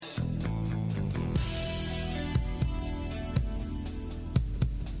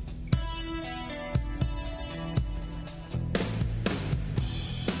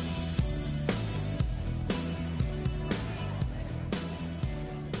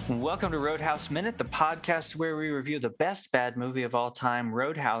Welcome to Roadhouse Minute, the podcast where we review the best bad movie of all time,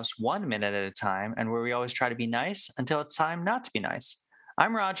 Roadhouse, 1 minute at a time, and where we always try to be nice until it's time not to be nice.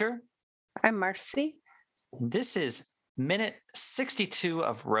 I'm Roger. I'm Marcy. This is minute 62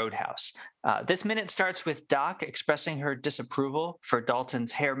 of Roadhouse. This minute starts with Doc expressing her disapproval for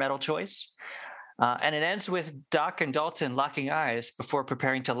Dalton's hair metal choice. And it ends with Doc and Dalton locking eyes before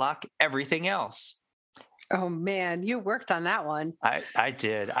preparing to lock everything else. Oh man, you worked on that one. I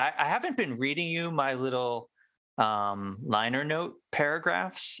did. I haven't been reading you my little liner note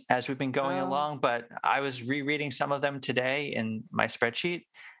paragraphs as we've been going along, but I was rereading some of them today in my spreadsheet,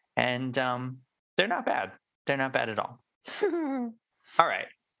 and they're not bad. They're not bad at all. All right.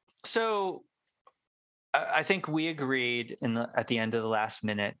 So I think we agreed at the end of the last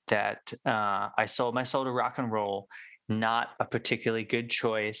minute that I sold my soul to rock and roll, not a particularly good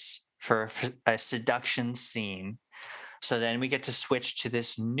choice for a seduction scene. So then we get to switch to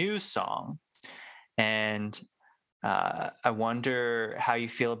this new song. And I wonder how you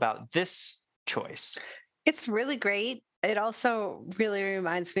feel about this choice. It's really great. It also really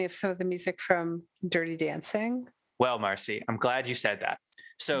reminds me of some of the music from Dirty Dancing. Well, Marcy, I'm glad you said that.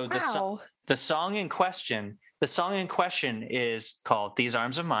 So the song in question is called These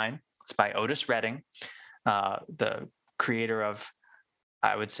Arms of Mine. It's by Otis Redding, the creator of,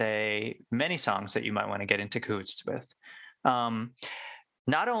 I would say, many songs that you might want to get into cahoots with.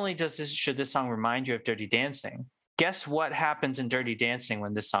 Not only should this song remind you of Dirty Dancing, guess what happens in Dirty Dancing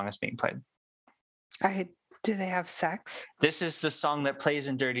when this song is being played? Do they have sex? This is the song that plays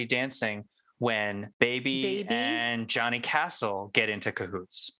in Dirty Dancing when Baby and Johnny Castle get into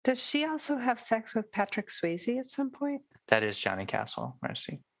cahoots. Does she also have sex with Patrick Swayze at some point? That is Johnny Castle,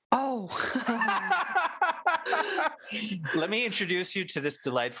 Marcy. Oh. Let me introduce you to this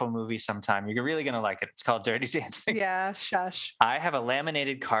delightful movie sometime. You're really going to like it. It's called Dirty Dancing. Yeah, shush. I have a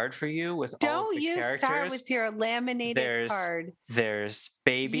laminated card for you with all of the characters. Don't you start with your laminated card. There's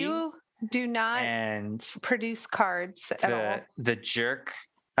Baby. You do not produce cards at all. The jerk.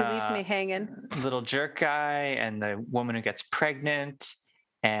 You leave me hanging. Little jerk guy and the woman who gets pregnant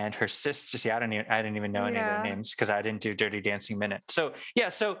and her sister. See, I didn't even know any of their names because I didn't do Dirty Dancing Minute. So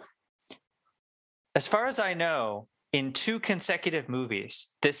as far as I know, in 2 consecutive movies,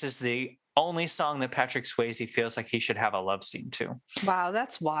 this is the only song that Patrick Swayze feels like he should have a love scene to. Wow,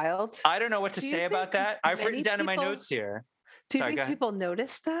 that's wild. I don't know what to say about that. I've written down in my notes here. Do you think people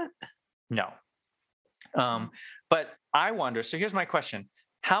notice that? No. But I wonder, so here's my question.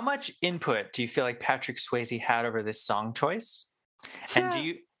 How much input do you feel like Patrick Swayze had over this song choice? And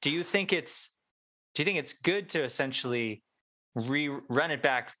do you think it's good to essentially run it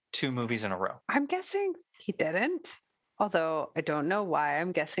back 2 movies in a row? I'm guessing he didn't, although I don't know why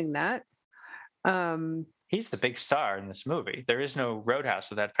I'm guessing that. He's the big star in this movie. There is no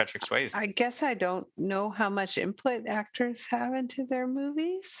Roadhouse without Patrick Swayze. I guess I don't know how much input actors have into their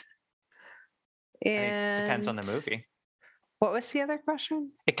movies. And it depends on the movie. What was the other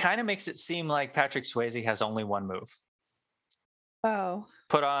question? It kind of makes it seem like Patrick Swayze has only one move. Oh.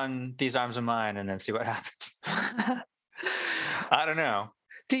 Put on These Arms of Mine and then see what happens. I don't know.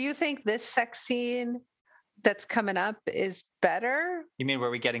 Do you think this sex scene that's coming up is better? You mean where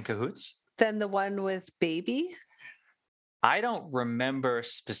we get in cahoots? Than the one with Baby? I don't remember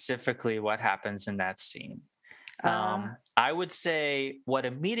specifically what happens in that scene. I would say what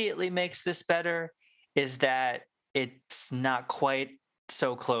immediately makes this better is that it's not quite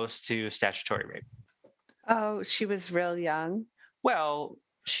so close to statutory rape. Oh, she was real young? Well,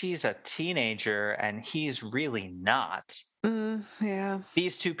 she's a teenager and he's really not. Yeah.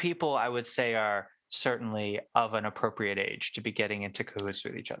 These 2 people, I would say, are certainly of an appropriate age to be getting into cahoots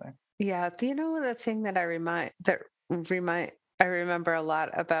with each other. Yeah. Do you know the thing that I remember a lot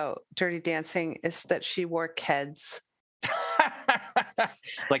about Dirty Dancing is that she wore Keds.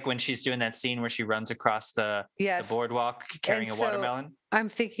 Like when she's doing that scene where she runs across the boardwalk carrying a watermelon. I'm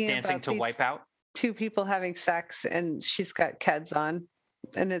thinking dancing about to Wipeout. 2 people having sex and she's got Keds on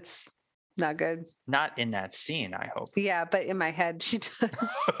and it's not good. Not in that scene, I hope. Yeah, but in my head she does.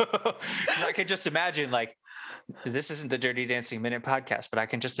 I could just imagine, like, this isn't the Dirty Dancing Minute podcast, but I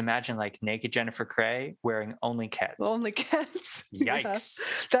can just imagine like naked Jennifer Grey wearing only Keds. Only Keds. Yikes.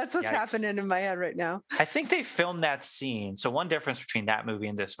 Yeah. That's what's happening in my head right now. I think they filmed that scene. So one difference between that movie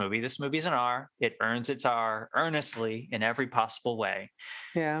and this movie is an R. It earns its R earnestly in every possible way.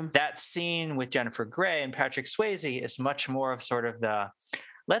 Yeah. That scene with Jennifer Grey and Patrick Swayze is much more of sort of the,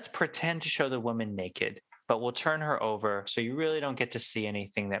 let's pretend to show the woman naked, but we'll turn her over so you really don't get to see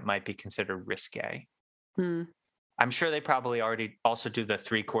anything that might be considered risque. I'm sure they probably already also do the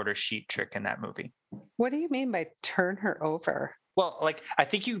 3/4 sheet trick in that movie. What do you mean by turn her over? Well, like I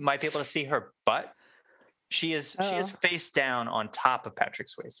think you might be able to see her butt. She is Oh. face down on top of Patrick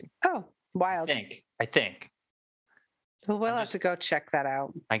Swayze. Oh, wild. I think. Well, we'll I'm have just to go check that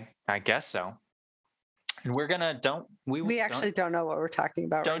out. I guess so. And we're gonna We actually don't know what we're talking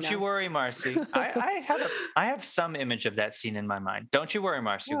about right don't you now. worry, Marcy. I have some image of that scene in my mind. Don't you worry,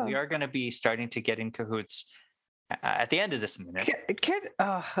 Marcy. We Oh. are gonna be starting to get in cahoots at the end of this minute.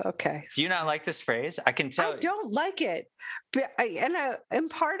 Oh, okay. Do you not like this phrase? I can tell. I don't like it, but in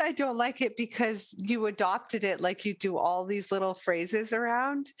part I don't like it because you adopted it like you do all these little phrases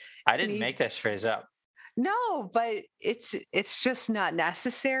around. I didn't make this phrase up. No, but it's just not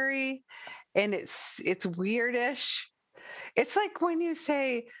necessary, and it's weirdish. It's like when you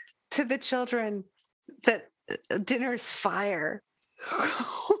say to the children that dinner's fire.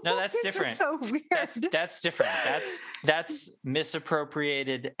 No, that's It's different. just so weird. That's different. That's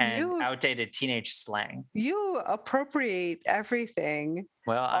misappropriated and outdated teenage slang. You appropriate everything.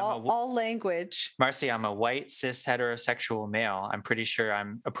 Well, all language. Marcy, I'm a white cis heterosexual male. I'm pretty sure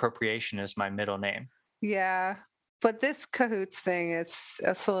appropriation is my middle name. Yeah. But this cahoots thing, it's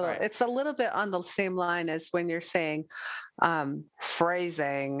a little bit on the same line as when you're saying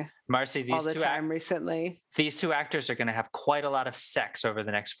phrasing. Marcy, all the time recently. These two actors are going to have quite a lot of sex over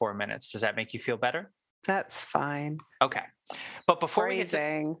the next 4 minutes. Does that make you feel better? That's fine. Okay, but before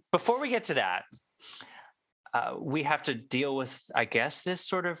phrasing. we get to that, we have to deal with, I guess, this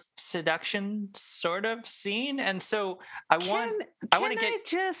sort of seduction sort of scene. And so I want to get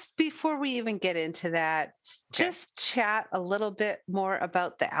just before we even get into that, just chat a little bit more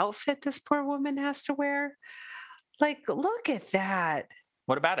about the outfit this poor woman has to wear. Like, look at that.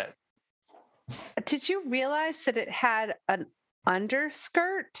 What about it? Did you realize that it had an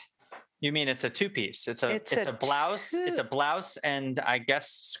underskirt? You mean it's a two-piece? It's a blouse. It's a blouse and I guess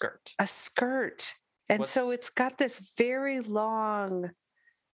skirt. A skirt. And so it's got this very long.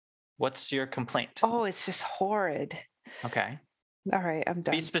 What's your complaint? Oh, it's just horrid. Okay. All right, I'm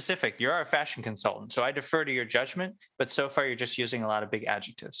done. Be specific. You're our fashion consultant, so I defer to your judgment. But so far, you're just using a lot of big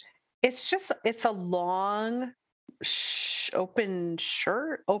adjectives. It's a long, open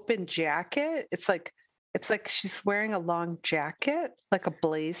shirt, open jacket. It's like she's wearing a long jacket, like a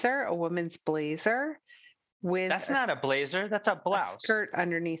blazer, a woman's blazer. That's not a blazer. That's a blouse. A skirt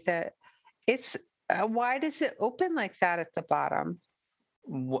underneath it. It's why does it open like that at the bottom?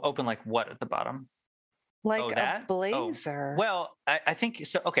 Open like what at the bottom? Like a blazer. Oh. Well, I think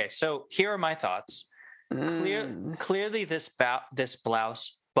so. Okay, so here are my thoughts. Clearly, this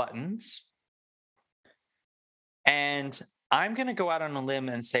blouse buttons, and I'm going to go out on a limb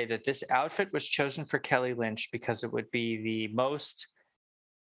and say that this outfit was chosen for Kelly Lynch because it would be the most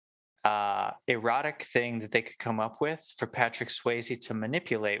erotic thing that they could come up with for Patrick Swayze to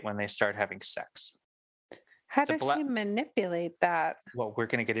manipulate when they start having sex. How does he manipulate that? Well, we're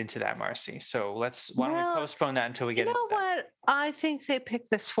going to get into that, Marcy. So why don't we postpone that until we get into that? You know what I think they picked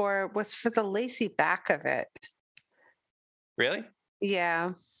this was for the lacy back of it. Really?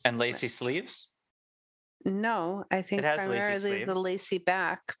 Yeah. And lacy sleeves? No, I think primarily the lacy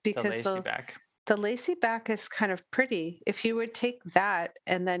back, because the lacy back is kind of pretty. If you would take that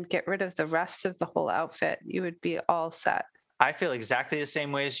and then get rid of the rest of the whole outfit, you would be all set. I feel exactly the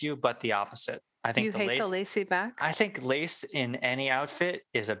same way as you, but the opposite. I think you hate the lacy back? I think lace in any outfit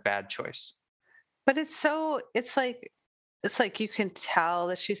is a bad choice. But it's like you can tell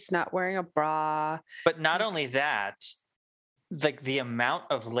that she's not wearing a bra. But not only that, like the amount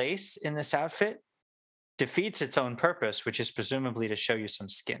of lace in this outfit defeats its own purpose, which is presumably to show you some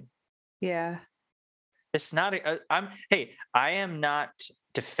skin. Yeah. It's not I am not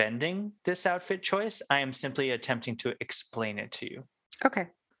defending this outfit choice. I am simply attempting to explain it to you. Okay.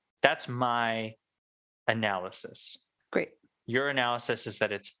 That's my analysis. Great. Your analysis is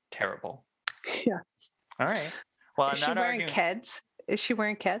that it's terrible. Yeah. All right. Well, Is she wearing Keds? Is she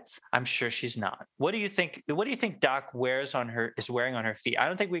wearing Keds? I'm sure she's not. What do you think Doc is wearing on her feet? I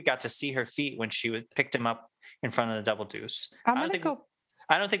don't think we got to see her feet when she picked him up in front of the Double Deuce. I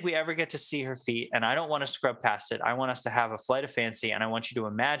don't think we ever get to see her feet, and I don't want to scrub past it. I want us to have a flight of fancy, and I want you to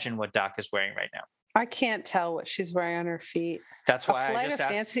imagine what Doc is wearing right now. I can't tell what she's wearing on her feet. That's why I just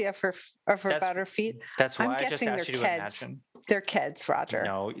asked. Fancy of her about her feet. That's why I just asked you to imagine. They're Keds, Roger.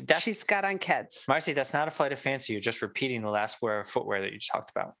 No, she's got on Keds. Marcy, that's not a flight of fancy. You're just repeating the last pair of footwear that you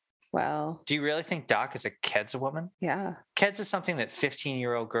talked about. Well, do you really think Doc is a Keds woman? Yeah. Keds is something that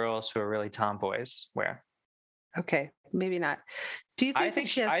 15-year-old girls who are really tomboys wear. Okay, maybe not. Do you think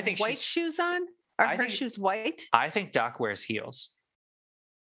she has white shoes on? Are her shoes white? I think Doc wears heels.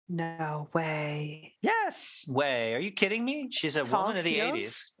 No way. Yes, way. Are you kidding me? She's a woman of the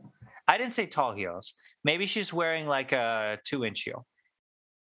 80s. I didn't say tall heels. Maybe she's wearing like a 2-inch heel.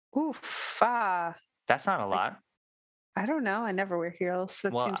 Oof. That's not a Like, lot. I don't know. I never wear heels.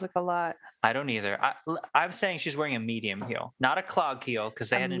 That Well, seems like a lot. I don't either. I'm saying she's wearing a medium heel, not a clog heel, because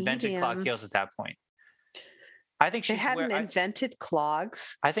they A hadn't invented clog medium. heels at that point. I think They she's hadn't invented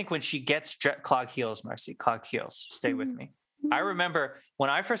clogs. I think when she gets clog heels, Marcy, clog heels, stay with me. I remember when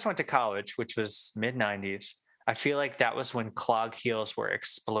I first went to college, which was mid 90s, I feel like that was when clog heels were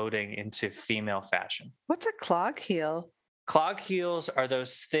exploding into female fashion. What's a clog heel? Clog heels are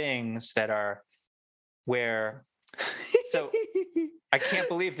those things that are where, so I can't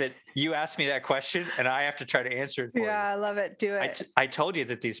believe that you asked me that question and I have to try to answer it for you. Yeah, I love it. Do it. I told you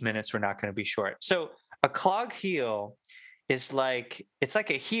that these minutes were not going to be short. So a clog heel is like, it's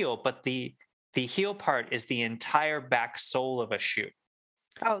like a heel, but the heel part is the entire back sole of a shoe.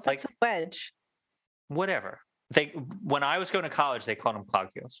 Oh, that's like a wedge. Whatever. When I was going to college, they called them clog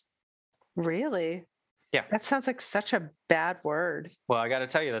heels. Really? Yeah. That sounds like such a bad word. Well, I got to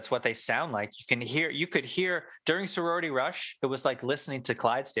tell you, that's what they sound like. You could hear during sorority rush. It was like listening to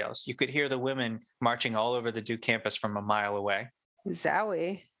Clydesdales. You could hear the women marching all over the Duke campus from a mile away.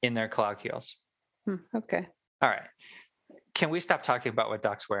 Zowie. In their clog heels. Okay. All right. Can we stop talking about what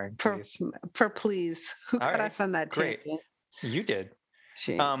Doc's wearing, please? For please. Who got us on that great. tangent? You did.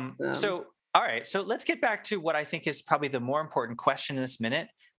 So, all right. So let's get back to what I think is probably the more important question in this minute,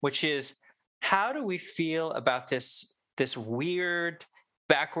 which is, how do we feel about this weird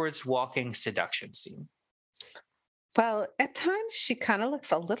backwards walking seduction scene? Well, at times she kind of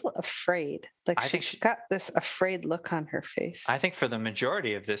looks a little afraid. Like she's got this afraid look on her face. I think for the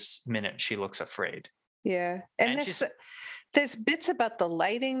majority of this minute, she looks afraid. Yeah. And there's bits about the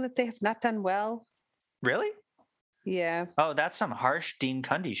lighting that they have not done well. Really? Yeah. Oh, that's some harsh Dean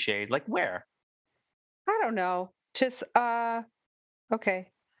Cundy shade. Like where? I don't know. Just okay.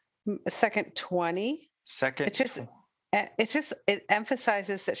 Second 20. It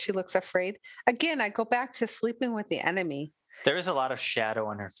emphasizes that she looks afraid. Again, I go back to sleeping with the enemy. There is a lot of shadow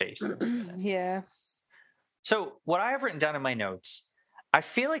on her face. Yeah. So what I have written down in my notes, I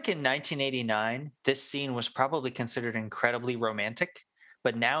feel like in 1989, this scene was probably considered incredibly romantic,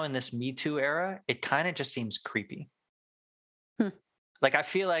 but now in this Me Too era, it kind of just seems creepy. Like I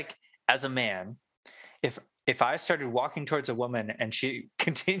feel like as a man, if I started walking towards a woman and she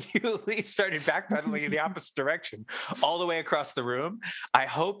continually started backpedaling in the opposite direction all the way across the room, I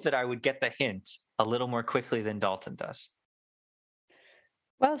hope that I would get the hint a little more quickly than Dalton does.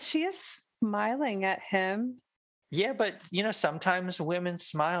 Well, she is smiling at him. Yeah, but sometimes women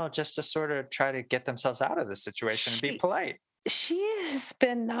smile just to sort of try to get themselves out of the situation and be polite. She's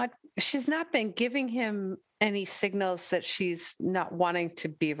not been giving him any signals that she's not wanting to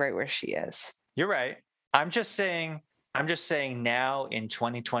be right where she is. You're right. I'm just saying now in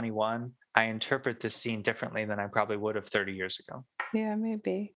 2021, I interpret this scene differently than I probably would have 30 years ago. Yeah,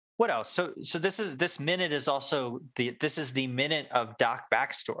 maybe. What else? So this minute is also this is the minute of Doc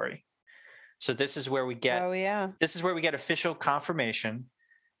backstory. So this is where we get this is where we get official confirmation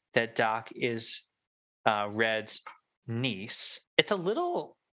that Doc is Red's niece. It's a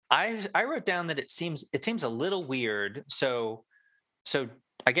little I wrote down that it seems a little weird. So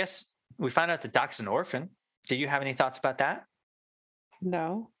I guess we find out that Doc's an orphan. Do you have any thoughts about that?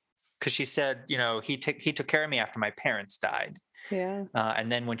 No. Because she said, he took care of me after my parents died. Yeah.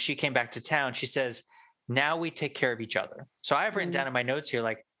 And then when she came back to town, she says, now we take care of each other. So I have written down in my notes here,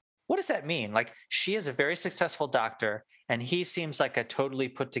 like, what does that mean? Like, she is a very successful doctor and he seems like a totally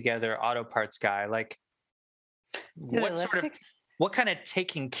put together auto parts guy. Like, what kind of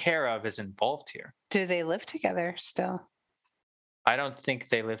taking care of is involved here? Do they live together still? I don't think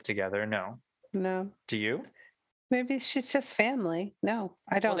they live together. No. Do you? Maybe she's just family. No,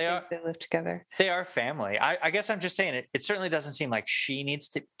 I don't think they live together. They are family. I guess I'm just saying it certainly doesn't seem like she needs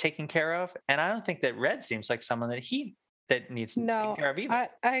to taken care of. And I don't think that Red seems like someone that needs taken care of either.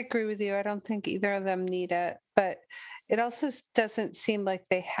 I agree with you. I don't think either of them need it. But it also doesn't seem like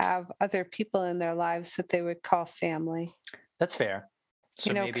they have other people in their lives that they would call family. That's fair.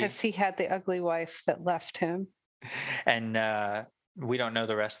 So because he had the ugly wife that left him. And we don't know about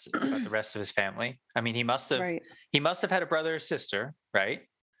the rest of his family. I mean, he must have had a brother or sister, right?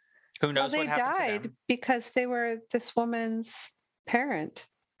 Who knows what happened to them? They died because they were this woman's parent.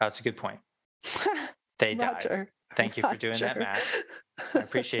 Oh, that's a good point. They died. Thank you for doing that, Matt. I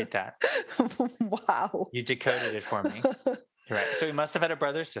appreciate that. Wow. You decoded it for me. Right. So he must have had a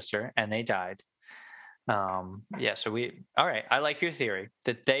brother or sister and they died. All right. I like your theory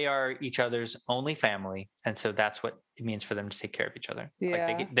that they are each other's only family. And so that's what it means for them to take care of each other. Yeah.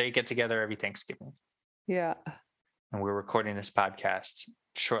 Like they get together every Thanksgiving. Yeah. And we're recording this podcast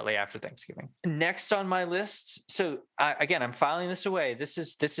shortly after Thanksgiving. Next on my list, so again, I'm filing this away. This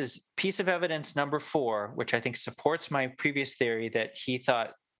is piece of evidence number 4, which I think supports my previous theory that he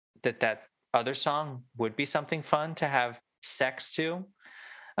thought that other song would be something fun to have sex to.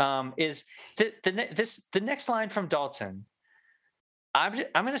 Is the next line from Dalton? I'm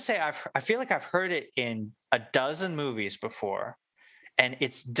going to say I feel like I've heard it in a dozen movies before, and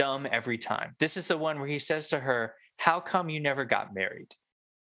it's dumb every time. This is the one where he says to her, "How come you never got married?"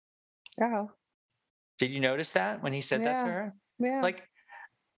 Oh, Did you notice that when he said that to yeah, her? yeah. Like,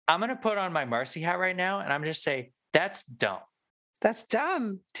 I'm going to put on my Marcy hat right now, and I'm just say that's dumb. That's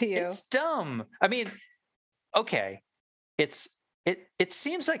dumb to you. It's dumb. I mean, okay, it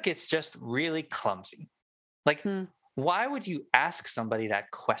seems like it's just really clumsy. Like, why would you ask somebody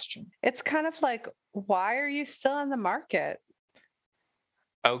that question? It's kind of like, why are you still in the market?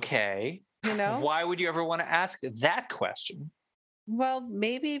 Okay. You know? Why would you ever want to ask that question? Well,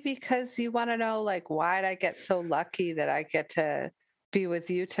 maybe because you want to know, like, why did I get so lucky that I get to be with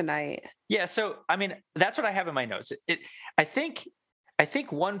you tonight? Yeah. So, I mean, that's what I have in my notes. I think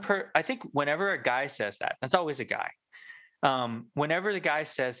whenever a guy says that, that's always a guy. Whenever the guy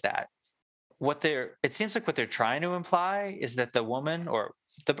says that, it seems like what they're trying to imply is that the woman or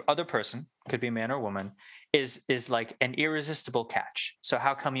the other person, could be a man or woman, is like an irresistible catch. So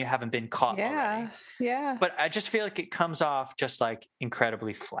how come you haven't been caught already? Yeah. But I just feel like it comes off just like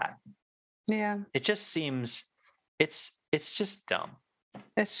incredibly flat. Yeah. It just seems it's just dumb.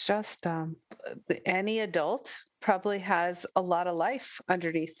 It's just any adult probably has a lot of life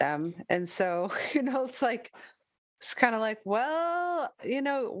underneath them. And so, it's kind of like, well,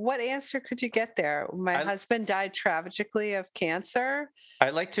 what answer could you get there? My husband died tragically of cancer. I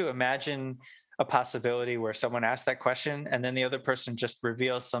like to imagine a possibility where someone asks that question and then the other person just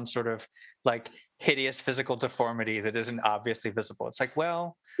reveals some sort of like hideous physical deformity that isn't obviously visible. It's like,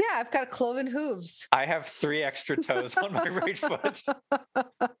 well, yeah, I've got cloven hooves. I have 3 extra toes on my right foot.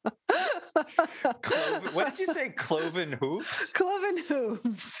 What did you say? Cloven hooves? Cloven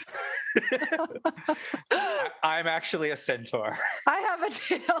hooves. I'm actually a centaur. I have a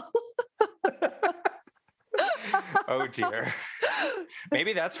tail. Oh dear.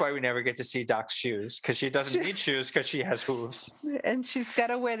 Maybe that's why we never get to see Doc's shoes, because she doesn't need shoes because she has hooves. And she's got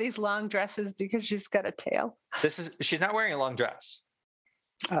to wear these long dresses because she's got a tail. She's not wearing a long dress.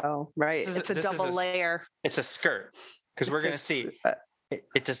 Oh, right. It's a double layer. It's a skirt, because we're going to see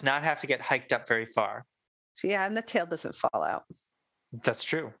it does not have to get hiked up very far. Yeah, and the tail doesn't fall out. That's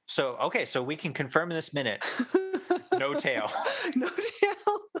true. So, okay, so we can confirm in this minute, no tail. No tail.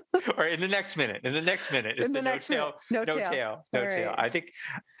 Or in the next minute. In the next minute is the no tail. No tail. No tail. I think,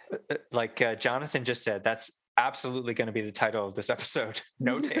 like Jonathan just said, that's absolutely going to be the title of this episode.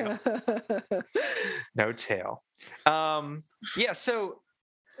 No tail. No tail. Yeah, so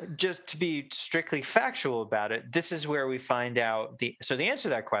just to be strictly factual about it, this is where we find out the answer to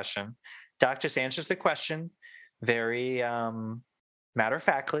that question. Doc just answers the question very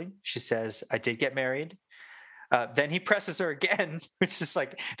matter-of-factly. She says, I did get married. Then he presses her again, which is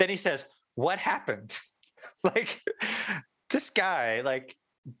like, then he says, what happened? Like, this guy, like,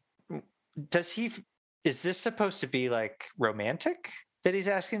 is this supposed to be like romantic that he's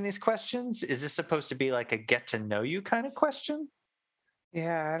asking these questions? Is this supposed to be like a get to know you kind of question?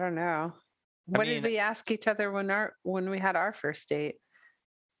 Yeah, I don't know. What did we ask each other when we had our first date?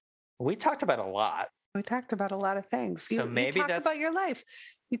 We talked about a lot. We talked about a lot of things. So maybe you talk about your life.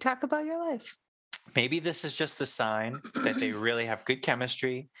 You talk about your life. Maybe this is just the sign that they really have good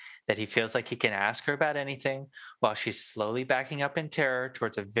chemistry, that he feels like he can ask her about anything while she's slowly backing up in terror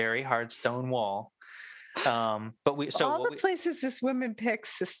towards a very hard stone wall. But the places this woman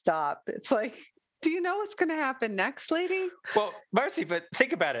picks to stop, it's like, do you know what's going to happen next, lady? Well, Marcy, but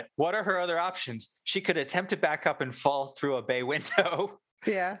think about it. What are her other options? She could attempt to back up and fall through a bay window.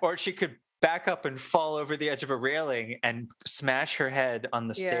 Yeah. Or she could back up and fall over the edge of a railing and smash her head on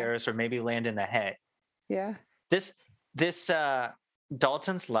the stairs, or maybe land in the head. Yeah. This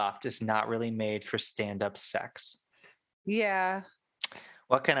Dalton's loft is not really made for stand-up sex. Yeah.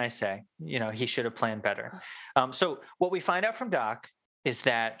 What can I say? He should have planned better. So what we find out from Doc is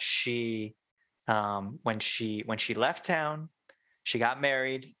that she, when she left town, she got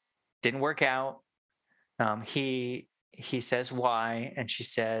married, didn't work out. He says why, and she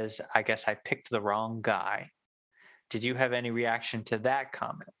says, I guess I picked the wrong guy. Did you have any reaction to that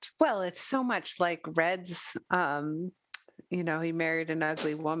comment? Well, it's so much like Red's, he married an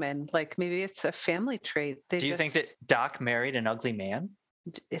ugly woman. Like, maybe it's a family trait. Do you think that Doc married an ugly man?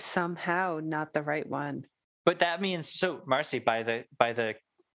 Somehow not the right one. But that means, so Marcy, by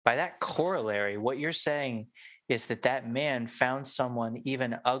that corollary, what you're saying is that man found someone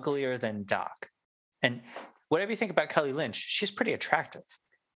even uglier than Doc. And whatever you think about Kelly Lynch, she's pretty attractive.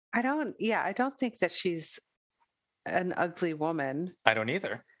 I don't think that she's an ugly woman. I don't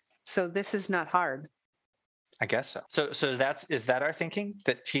either. So this is not hard. I guess so. So is that our thinking?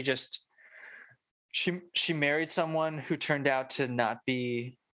 That she married someone who turned out to not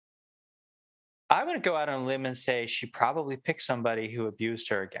be. I'm going to go out on a limb and say she probably picked somebody who abused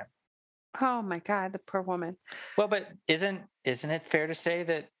her again. Oh my God, the poor woman. Well, but isn't it fair to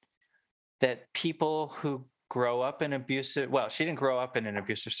say that people who grow up in she didn't grow up in an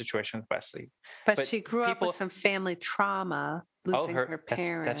abusive situation with Wesley, but she grew up with some family trauma, losing her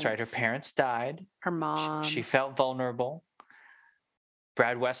parents. That's right. Her parents died. Her mom. She felt vulnerable.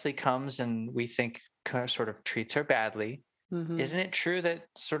 Brad Wesley comes and we think sort of treats her badly. Mm-hmm. Isn't it true that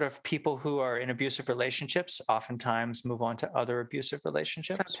sort of people who are in abusive relationships oftentimes move on to other abusive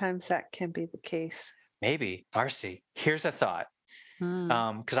relationships? Sometimes that can be the case. Maybe. Marcy, here's a thought.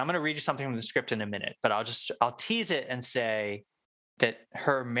 Because I'm going to read you something from the script in a minute, but I'll tease it and say that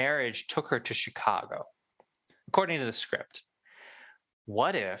her marriage took her to Chicago, according to the script.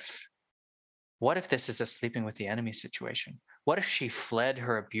 What if this is a sleeping with the enemy situation? What if she fled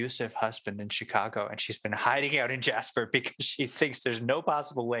her abusive husband in Chicago and she's been hiding out in Jasper because she thinks there's no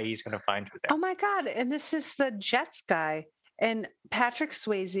possible way he's going to find her there? Oh my God. And this is the Jets guy. And Patrick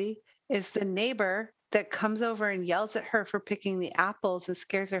Swayze is the neighbor that comes over and yells at her for picking the apples and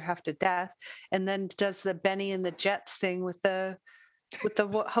scares her half to death. And then does the Benny and the Jets thing with the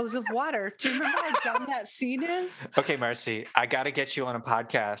hose of water. Do you remember how dumb that scene is? Okay, Marcy, I got to get you on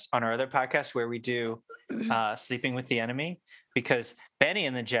our other podcast where we do Sleeping with the Enemy, because Benny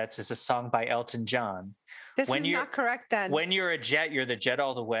and the Jets is a song by Elton John. This is not correct then. When You're a Jet, You're the Jet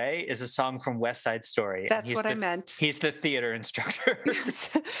All the Way is a song from West Side Story. That's what I meant. He's the theater instructor.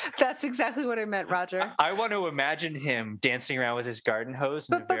 That's exactly what I meant, Roger. I want to imagine him dancing around with his garden hose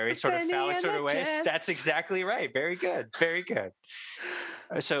in a very sort of phallic sort of way. That's exactly right. Very good. Very good.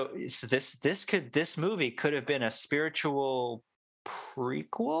 So this movie could have been a spiritual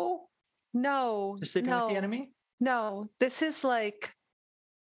prequel? No. To Sleeping with the Enemy? No. This is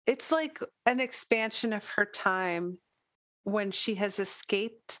it's like an expansion of her time when she has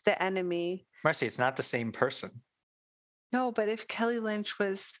escaped the enemy. Marcy, it's not the same person. No, but if Kelly Lynch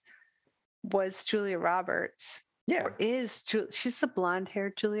was Julia Roberts, yeah, or she's the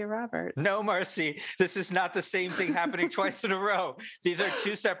blonde-haired Julia Roberts. No, Marcy, this is not the same thing happening twice in a row. These are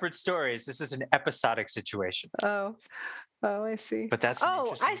two separate stories. This is an episodic situation. Oh, I see. But that's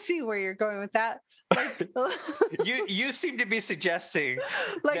I see where you're going with that. You seem to be suggesting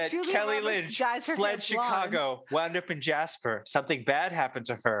that Julia Kelly Roberts Lynch fled Chicago, wound up in Jasper, something bad happened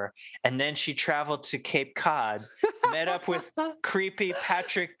to her, and then she traveled to Cape Cod, met up with creepy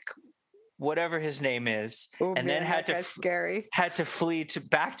Patrick, whatever his name is, and then had to flee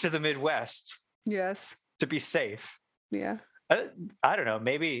back to the Midwest. Yes. To be safe. Yeah. I don't know.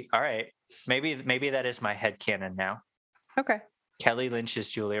 Maybe. All right. Maybe that is my headcanon now. Okay. Kelly Lynch is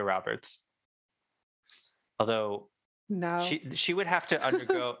Julia Roberts. Although no, she would have to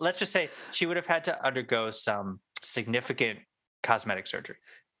undergo, let's just say she would have had to undergo some significant cosmetic surgery.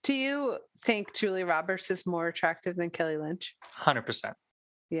 Do you think Julia Roberts is more attractive than Kelly Lynch? 100%.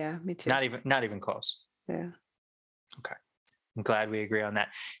 Yeah, me too. Not even close. Yeah. Okay. I'm glad we agree on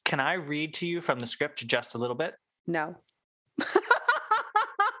that. Can I read to you from the script just a little bit? No.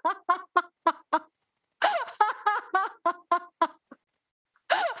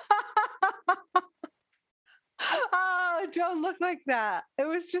 Don't look like that. It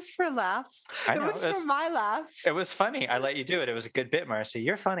was just for laughs. It was for my laughs. It was funny. I let you do it. It was a good bit, Marcy.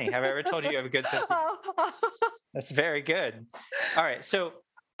 You're funny. Have I ever told you have a good sense of That's very good. All right. So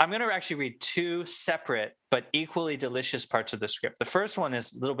I'm going to actually read two separate but equally delicious parts of the script. The first one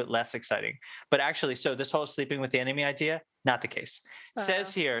is a little bit less exciting, but actually, so this whole sleeping with the enemy idea, not the case.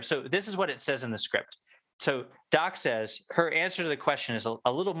 Says here, so this is what it says in the script. So Doc says her answer to the question is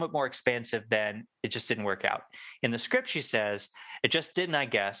a little bit more expansive than it just didn't work out. In the script, she says, it just didn't, I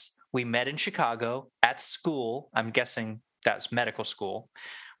guess. We met in Chicago at school. I'm guessing that's medical school.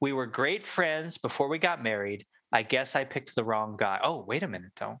 We were great friends before we got married. I guess I picked the wrong guy. Oh, wait a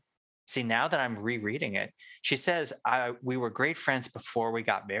minute, though. See, now that I'm rereading it, she says, we were great friends before we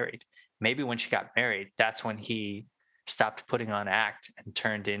got married. Maybe when she got married, that's when he stopped putting on act and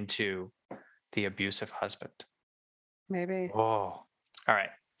turned into the abusive husband. Maybe. Oh, all right.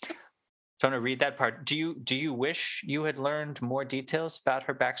 So I'm going to read that part. Do you wish you had learned more details about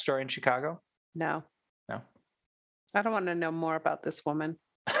her backstory in Chicago? No. No. I don't want to know more about this woman.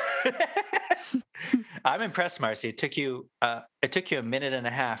 I'm impressed, Marcy. It took you a minute and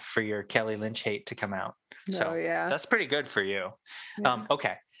a half for your Kelly Lynch hate to come out. So yeah. that's pretty good for you. Yeah.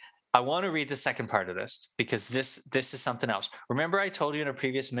 Okay. I want to read the second part of this because this is something else. Remember I told you in a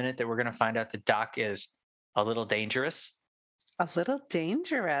previous minute that we're going to find out that Doc is a little dangerous? A little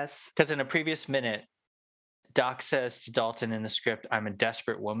dangerous. Because in a previous minute, Doc says to Dalton in the script, I'm a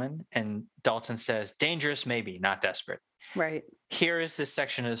desperate woman. And Dalton says, dangerous, maybe, not desperate. Right. Here is this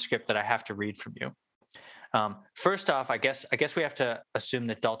section of the script that I have to read from you. First off, I guess we have to assume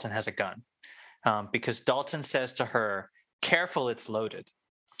that Dalton has a gun because Dalton says to her, careful, it's loaded.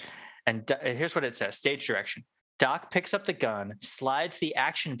 And here's what it says, stage direction. Doc picks up the gun, slides the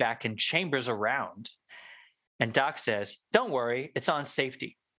action back and chambers around. And Doc says, don't worry, it's on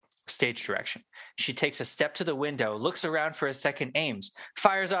safety. Stage direction. She takes a step to the window, looks around for a second, aims,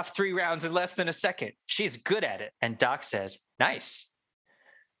 fires off 3 rounds in less than a second. She's good at it. And Doc says, nice.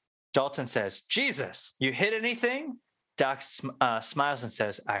 Dalton says, Jesus, you hit anything? Doc smiles and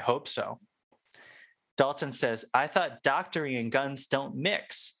says, I hope so. Dalton says, I thought doctoring and guns don't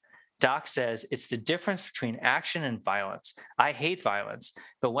mix. Doc says, it's the difference between action and violence. I hate violence,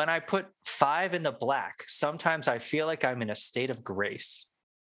 but when I put 5 in the black, sometimes I feel like I'm in a state of grace.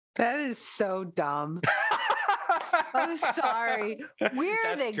 That is so dumb. I'm sorry.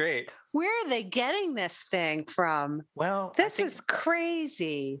 Great. Where are they getting this thing from? Well, this is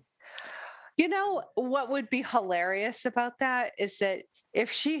crazy. You know what would be hilarious about that is that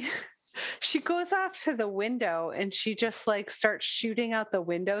if she goes off to the window and she just like starts shooting out the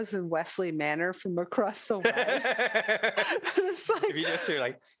windows in Wesley Manor from across the way. It's like, if you just hear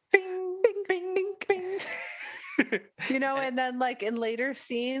like bing, bing, bing, bing, bing. You know, and then like in later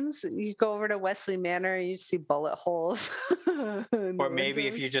scenes, you go over to Wesley Manor and you see bullet holes. Or maybe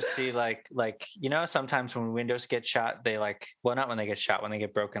if you just see like, you know, sometimes when windows get shot, they like, well, not when they get shot, when they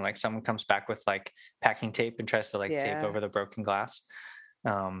get broken, like someone comes back with like packing tape and tries to like tape over the broken glass.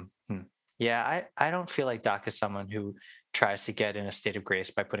 Yeah, I don't feel like Doc is someone who tries to get in a state of grace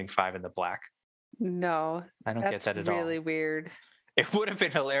by putting 5 in the black. No, I don't get that at all. Really weird. It would have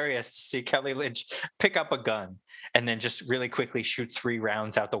been hilarious to see Kelly Lynch pick up a gun and then just really quickly shoot 3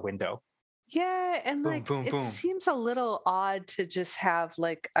 rounds out the window. Yeah, and boom, like boom, it boom. seems a little odd to just have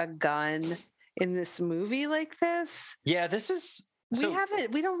like a gun in this movie like this. Yeah, this is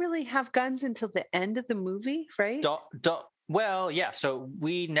we don't really have guns until the end of the movie, right? Well, yeah. So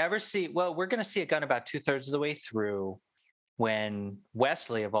we never see. Well, we're going to see a gun about 2/3 of the way through when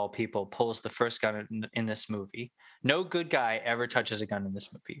Wesley, of all people, pulls the first gun in this movie. No good guy ever touches a gun in this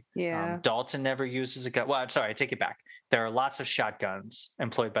movie. Yeah. Dalton never uses a gun. Well, I'm sorry, I take it back. There are lots of shotguns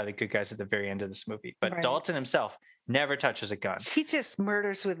employed by the good guys at the very end of this movie, but right. Dalton himself never touches a gun. He just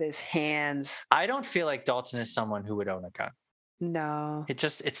murders with his hands. I don't feel like Dalton is someone who would own a gun. No.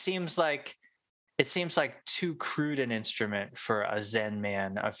 It seems like too crude an instrument for a Zen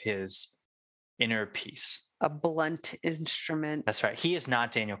man of his inner peace. A blunt instrument. That's right. He is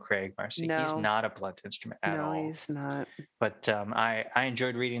not Daniel Craig, Marcy. No. He's not a blunt instrument at all. No, he's not. But I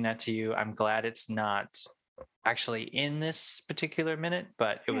enjoyed reading that to you. I'm glad it's not actually in this particular minute,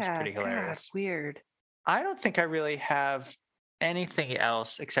 but it was pretty hilarious. God, weird. I don't think I really have anything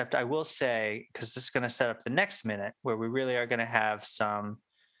else, except I will say, because this is going to set up the next minute where we really are going to have some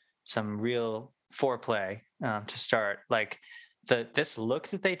real foreplay to start. Like this look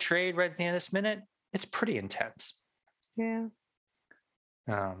that they trade right at the end of this minute, it's pretty intense. Yeah.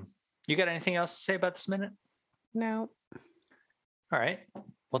 You got anything else to say about this minute? No. All right.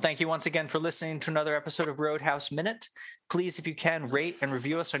 Well, thank you once again for listening to another episode of Roadhouse Minute. Please, if you can, rate and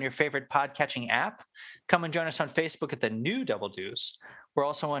review us on your favorite podcatching app. Come and join us on Facebook at the new Double Deuce. We're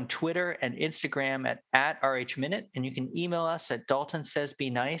also on Twitter and Instagram at RH Minute, and you can email us at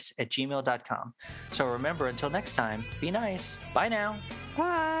daltonsaysbenice@gmail.com. So remember, until next time, be nice. Bye now.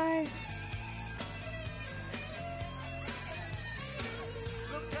 Bye.